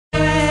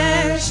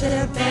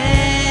worship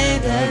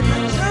and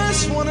adore.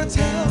 Just want to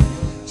tell.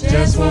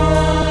 Just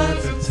want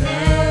to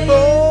tell you,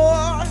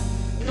 Lord,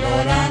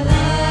 Lord, I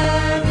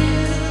love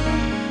you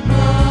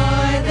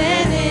more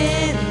than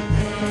anything.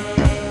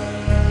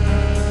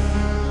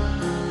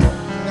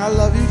 I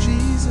love you,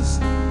 Jesus.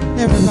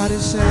 Everybody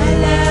say, I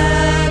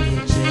love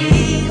you,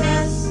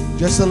 Jesus.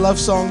 just a love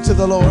song to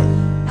the Lord.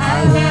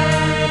 I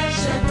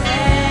worship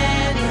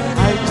and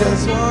adore. I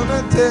just want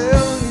to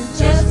tell you.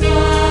 Just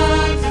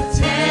want to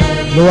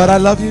tell you, Lord, I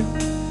love you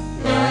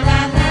Lord, I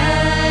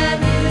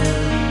love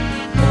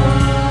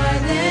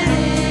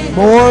you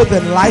more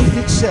than life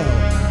itself.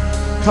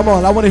 Come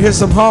on, I want to hear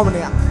some harmony.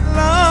 I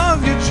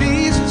love you,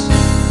 Jesus.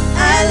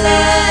 I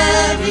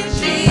love you,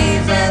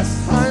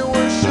 Jesus. I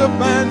worship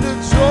and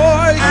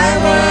adore you. I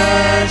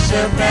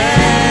worship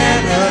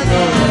and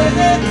adore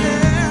you.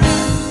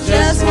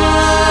 Just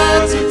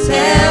want to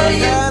tell you,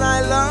 that I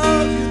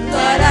love you.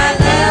 Lord, I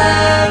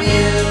love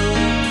you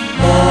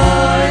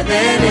more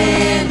than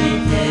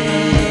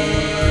anything.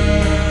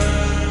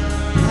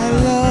 I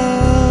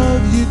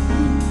love you.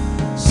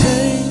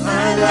 Say, I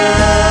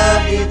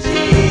love you,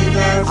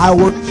 Jesus. I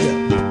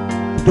worship,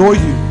 adore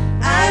you.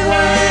 I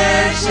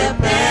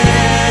worship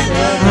and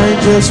adore I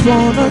just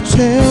want to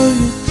tell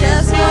you.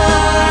 Just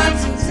want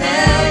to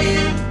tell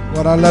you,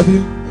 Lord, I love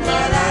you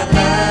Lord, I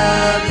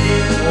love you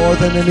more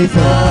than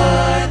anything.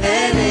 more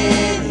than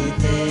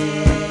anything.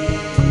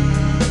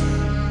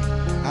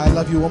 I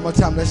love you. One more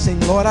time. Let's sing.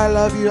 Lord, I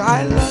love you.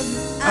 I love you.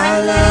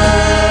 I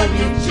love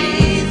you,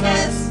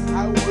 Jesus.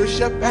 I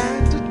worship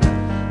and adore.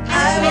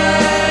 I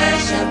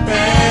worship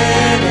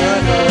and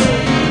adore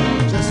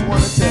you. Just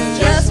want to tell you.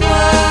 Just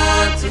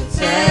want to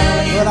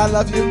tell you, Lord, I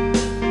love you.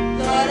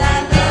 Lord, I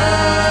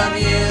love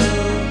you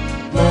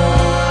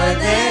more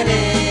than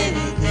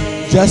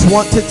anything. Just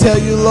want to tell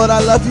you, Lord, I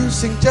love you.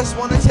 Sing. Just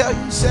want to tell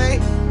you. Say.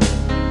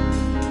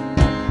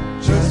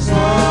 Just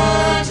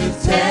want to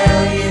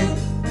tell you,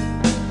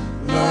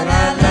 Lord, I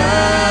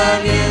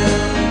love you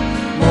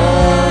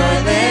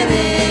more than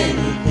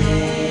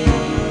anything.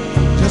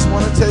 Just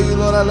want to tell you,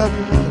 Lord, I love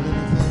you more than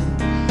anything.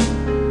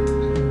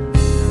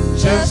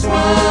 Just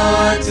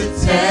want to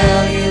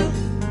tell you,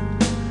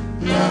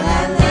 Lord, I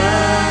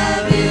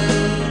love you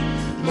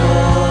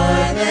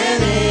more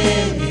than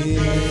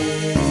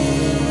anything.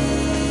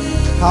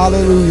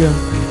 Hallelujah.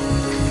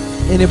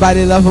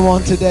 Anybody love him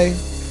on today?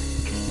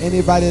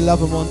 Anybody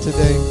love him on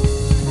today?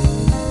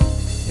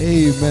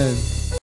 Amen.